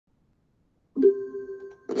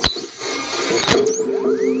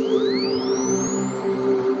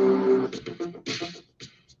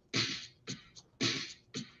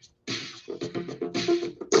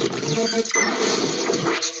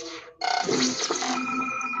Good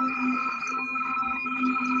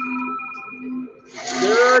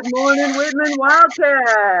morning, Whitman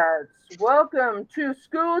Wildcats. Welcome to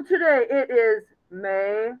school today. It is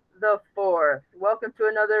May the 4th. Welcome to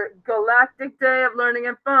another galactic day of learning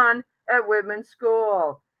and fun at Whitman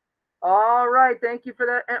School. All right, thank you for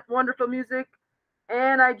that wonderful music.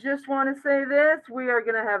 And I just want to say this, we are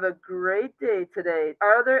going to have a great day today.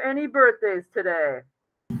 Are there any birthdays today?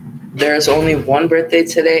 There's only one birthday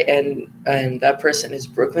today, and that person is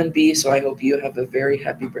Brooklyn B. So I hope you have a very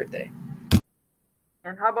happy birthday.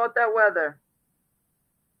 And how about that weather?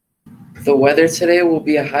 The weather today will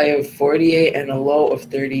be a high of 48 and a low of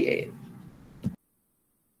 38.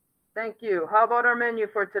 Thank you. How about our menu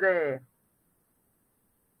for today?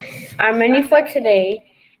 Our menu for today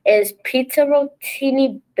is pizza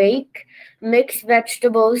rotini bake, mixed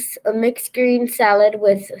vegetables, a mixed green salad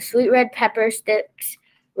with sweet red pepper sticks,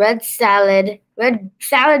 red salad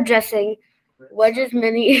dressing, wedges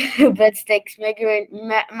mini breadsticks,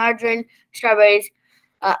 margarine, strawberries,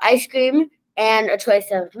 ice cream, and a choice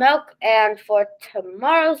of milk. And for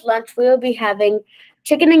tomorrow's lunch, we will be having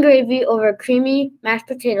chicken and gravy over creamy mashed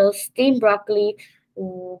potatoes, steamed broccoli,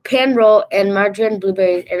 pan roll, and margarine,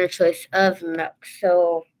 blueberries, and a choice of milk.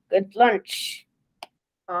 So good lunch.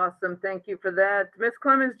 Awesome. Thank you for that. Miss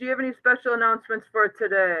Clemens, do you have any special announcements for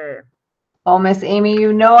today? Oh, Miss Amy,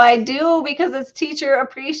 you know I do, because it's Teacher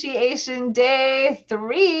Appreciation Day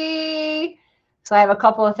 3. So I have a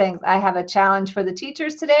couple of things. I have a challenge for the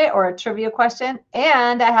teachers today, or a trivia question,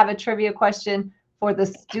 and I have a trivia question for the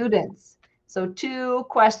students. So 2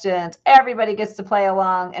 questions. Everybody gets to play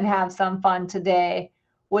along and have some fun today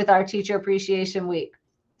with our Teacher Appreciation Week.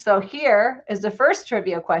 So here is the first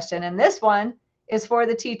trivia question, and this one is for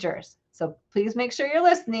the teachers. So please make sure you're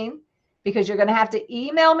listening, because you're going to have to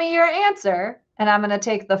email me your answer, and I'm going to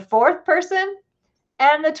take the 4th person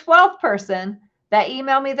and the 12th person that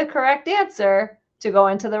email me the correct answer to go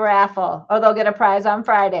into the raffle, or they'll get a prize on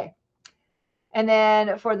Friday. And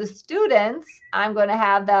then for the students, I'm going to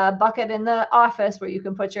have the bucket in the office where you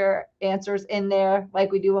can put your answers in there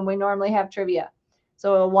like we do when we normally have trivia.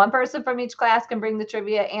 So 1 person from each class can bring the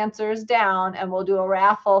trivia answers down, and we'll do a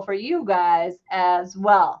raffle for you guys as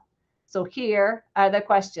well. So here are the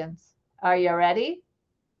questions. Are you ready?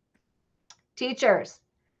 Teachers,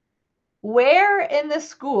 where in the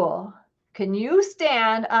school can you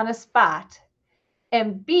stand on a spot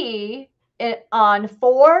and be on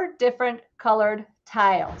 4 different colored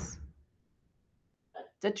tiles?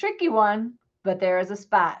 It's a tricky one, but there is a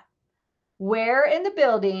spot. Where in the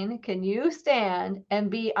building can you stand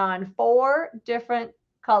and be on 4 different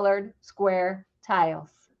colored square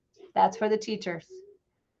tiles? That's for the teachers.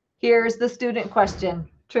 Here's the student question,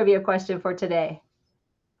 trivia question for today.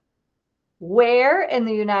 Where in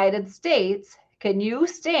the United States can you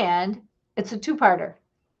stand, it's a 2-parter,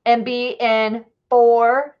 and be in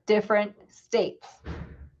 4 different states?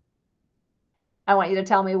 I want you to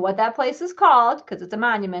tell me what that place is called, because it's a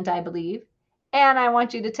monument, I believe. And I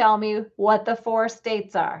want you to tell me what the 4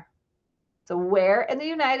 states are. So where in the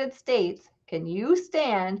United States can you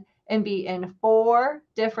stand and be in 4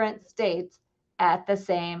 different states at the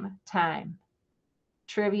same time?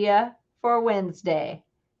 Trivia for Wednesday.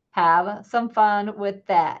 Have some fun with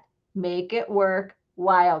that. Make it work,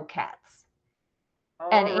 Wildcats.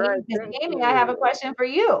 And Amy, I have a question for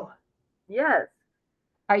you. Yes.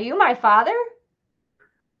 Are you my father?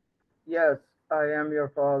 Yes, I am your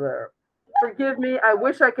father. Forgive me. I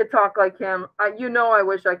wish I could talk like him. I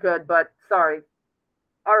wish I could, but sorry.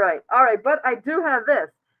 All right. But I do have this.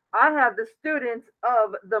 I have the students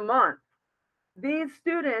of the month. These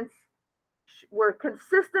students were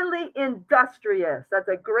consistently industrious. That's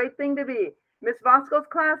a great thing to be. Miss Vasco's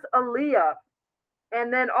class, Aaliyah.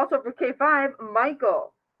 And then also for K5,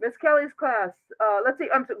 Michael. Miss Kelly's class, let's see,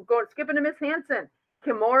 I'm skipping to Miss Hanson.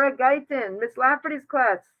 Kimora Guyton. Miss Lafferty's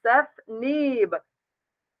class, Seth Neeb.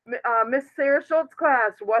 Miss Sarah Schultz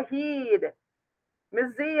class, Wahid.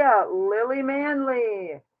 Miss Zia, Lily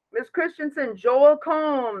Manley. Miss Christensen, Joel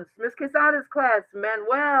Combs. Miss Quesada's class,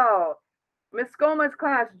 Manuel. Miss Goma's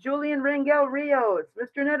class, Julian Rangel Rios.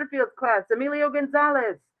 Mr. Netterfield's class, Emilio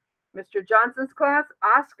Gonzalez. Mr. Johnson's class,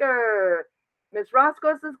 Oscar. Miss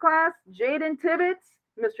Roscos's class, Jaden Tibbetts.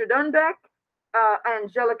 Mr. Dunbeck,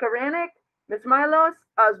 Angelica Rannick. Miss Milos,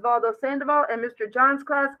 Osvaldo Sandoval, and Mr. John's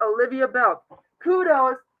class, Olivia Bell.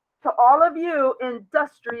 Kudos to all of you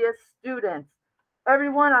industrious students.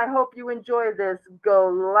 Everyone, I hope you enjoy this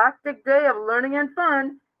galactic day of learning and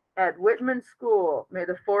fun at Whitman School. May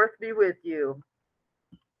the 4th be with you.